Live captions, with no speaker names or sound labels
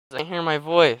I hear my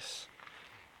voice.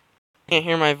 I can't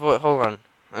hear my voice. Hold on.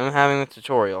 I'm having a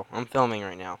tutorial. I'm filming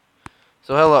right now.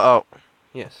 So hello. Oh,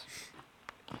 yes.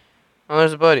 Oh,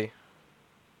 there's a buddy.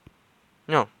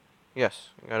 No. Yes,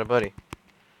 I got a buddy.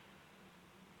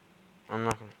 I'm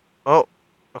not gonna. Oh.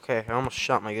 Okay. I almost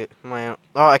shot my. Oh,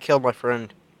 I killed my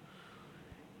friend.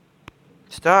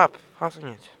 Stop pausing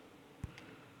it.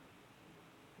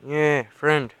 Yeah,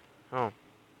 friend. Oh.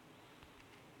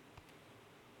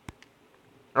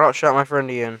 Oh, shot my friend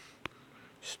again.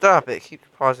 Stop it. Keep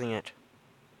pausing it.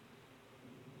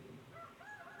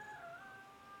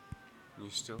 You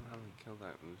still haven't killed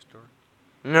that rooster?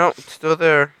 Nope, it's still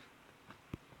there.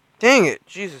 Dang it.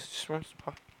 Jesus, just wants to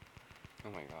pop. Oh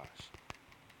my gosh.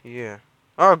 Yeah.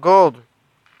 Oh, gold.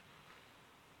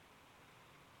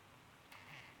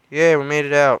 Yeah, we made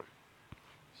it out.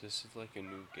 Is this like a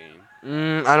new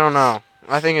game? I don't know.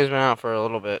 I think it's been out for a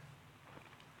little bit.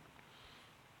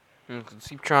 Let's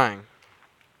keep trying.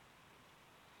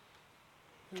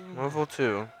 Level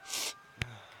 2.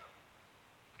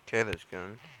 Okay, that's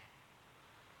good.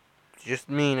 It's just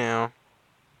me now.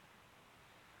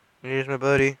 Here's my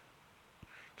buddy.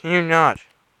 Can you not?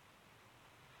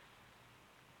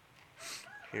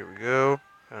 Here we go.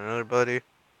 Got another buddy.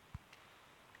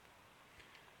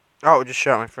 Oh, it just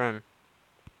shot my friend.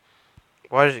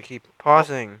 Why does it keep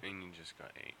pausing? Oh, and you just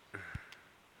got 8.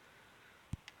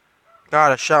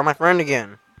 God, I shot my friend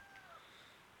again.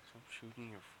 Stop shooting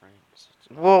your friends.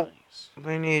 It's Well, nice.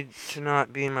 they need to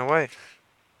not be in my way.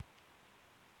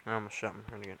 I almost shot my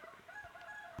friend again.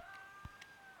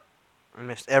 I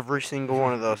missed every single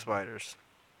one of those spiders.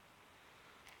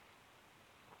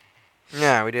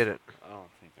 Yeah, we did it. I don't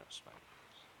think they're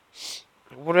spiders.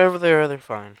 Whatever they are, they're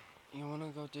fine. You wanna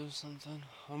go do something?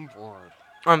 I'm bored.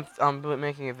 I'm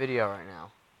making a video right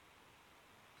now.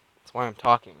 That's why I'm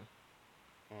talking.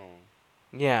 Oh.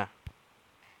 Yeah.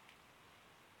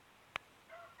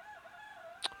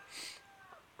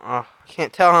 I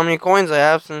can't tell how many coins I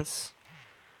have since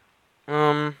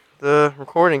the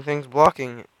recording thing's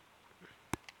blocking it.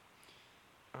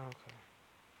 Okay.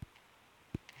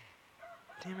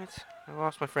 Damn it. I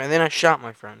lost my friend. Then I shot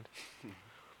my friend.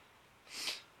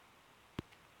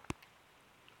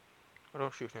 Oh,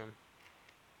 don't shoot him.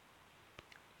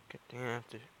 Good damn, I have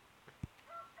to.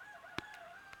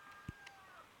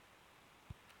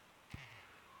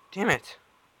 Damn it.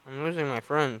 I'm losing my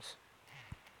friends.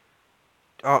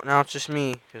 Oh, now it's just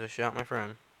me because I shot my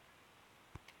friend.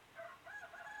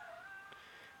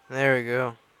 There we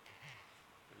go.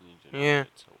 Yeah.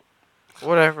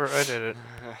 Whatever, I did it.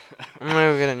 I'm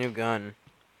gonna go get a new gun.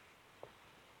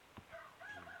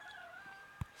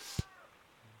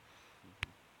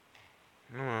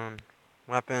 Come on.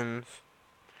 Weapons.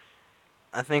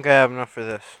 I think I have enough for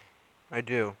this. I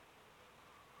do.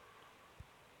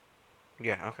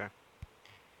 Yeah, okay.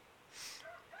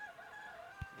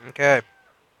 Okay.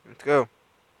 Let's go.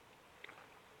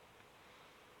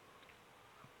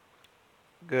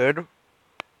 Good.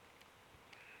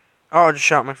 Oh, I just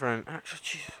shot my friend.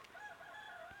 Jeez.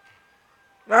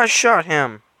 I shot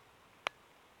him.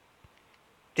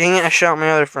 Dang it, I shot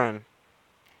my other friend.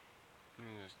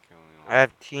 I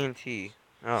have TNT.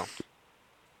 Oh.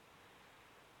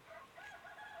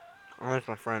 Oh, there's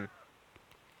my friend.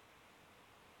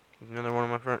 Another one of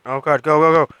my friends. Oh, God. Go,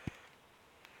 go, go.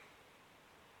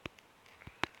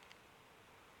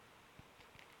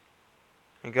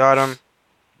 I got him.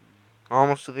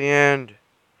 Almost to the end.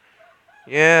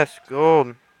 Yes,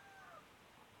 gold.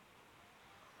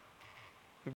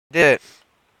 Did it.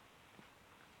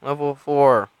 Level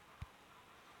 4.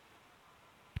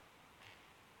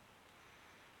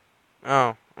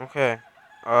 Oh, okay.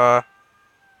 Can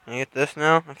I get this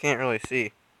now? I can't really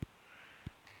see.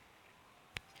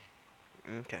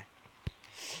 Okay.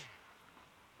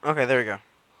 Okay, there we go.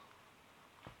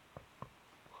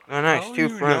 Oh, nice. How are 2 you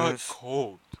not friends.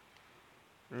 cold?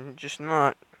 Just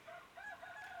not.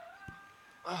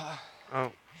 Oh.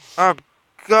 Oh,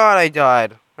 God, I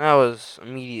died. That was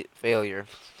immediate failure.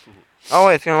 Oh,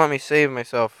 wait, it's gonna let me save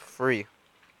myself free.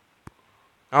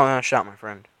 Oh, and I shot my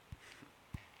friend.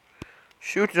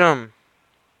 Shoot them.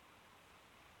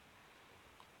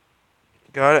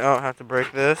 Got it. Oh, I have to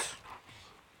break this.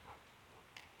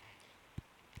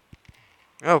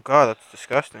 Oh, God, that's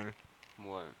disgusting.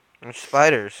 What? There's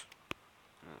spiders.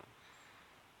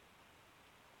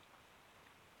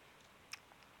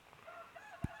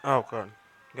 Oh, God.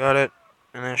 Got it.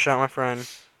 And then I shot my friend.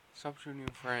 Stop shooting your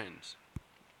friends.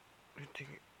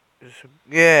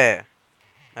 Yeah.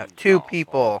 I got 2 Awful.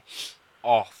 people.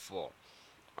 Awful.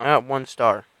 I got 1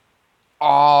 star.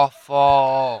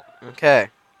 Awful. Okay.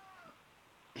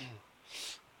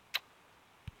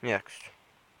 Next.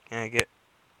 Can I get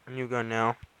a new gun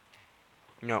now?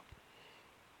 No.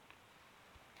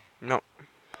 No.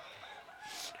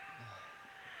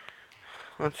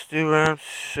 Let's do round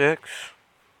 6.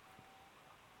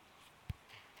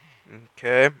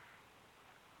 Okay.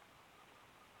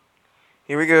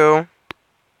 Here we go.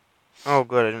 Oh,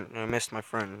 good. I missed my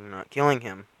friend. Not killing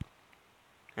him.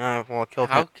 Well, I killed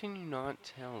How him. can you not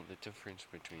tell the difference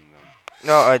between them?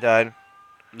 No, I died.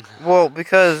 Well,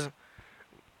 because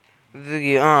there's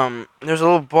a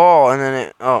little ball, and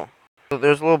then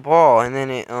there's a little ball, and then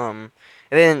and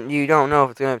then you don't know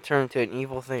if it's gonna turn into an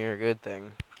evil thing or a good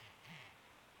thing.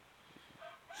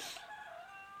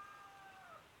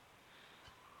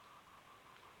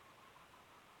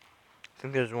 I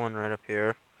think there's one right up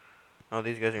here. Oh,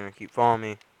 these guys are gonna keep following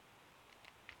me.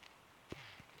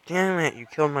 Damn it, you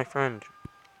killed my friend.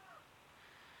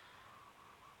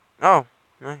 Oh,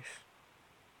 nice.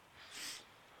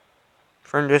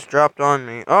 Friend just dropped on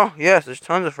me. Oh, yes, there's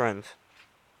tons of friends.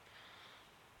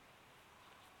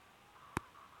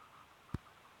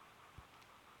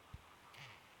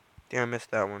 Damn, I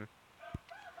missed that one.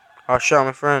 Oh, I shot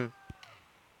my friend.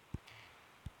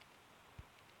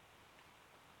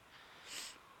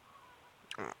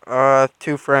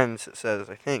 Two friends, it says,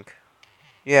 I think.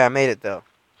 Yeah, I made it, though.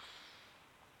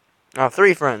 Oh,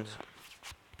 3 friends.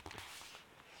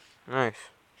 Nice.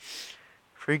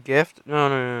 Free gift?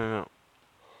 No.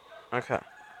 Okay.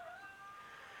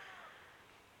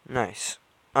 Nice.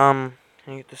 Can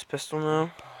I get this pistol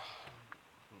now?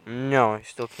 No, I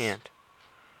still can't.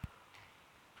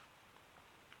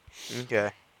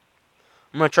 Okay.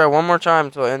 I'm gonna try one more time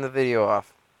until I end the video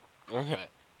off. Okay.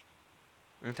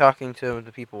 I'm talking to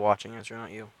the people watching us,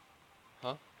 not you.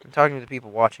 Huh? I'm talking to the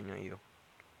people watching, not you.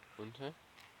 Okay.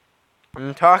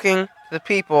 I'm talking to the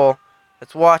people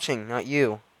that's watching, not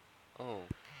you. Oh.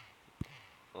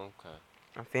 Okay.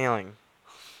 I'm failing.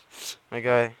 My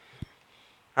guy.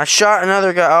 I shot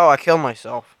another guy. Oh, I killed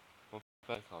myself. Well,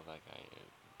 I call that guy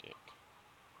a dick.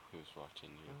 Who's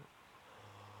watching you?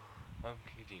 I'm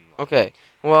kidding. Okay.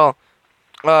 Well,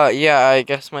 yeah, I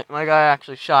guess my guy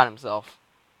actually shot himself.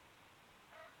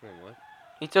 Wait, what?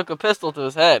 He took a pistol to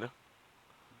his head.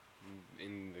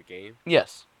 In the game?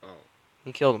 Yes. Oh.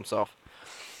 He killed himself.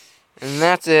 And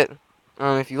that's it.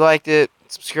 If you liked it,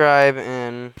 subscribe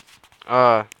and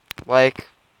like.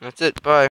 That's it. Bye.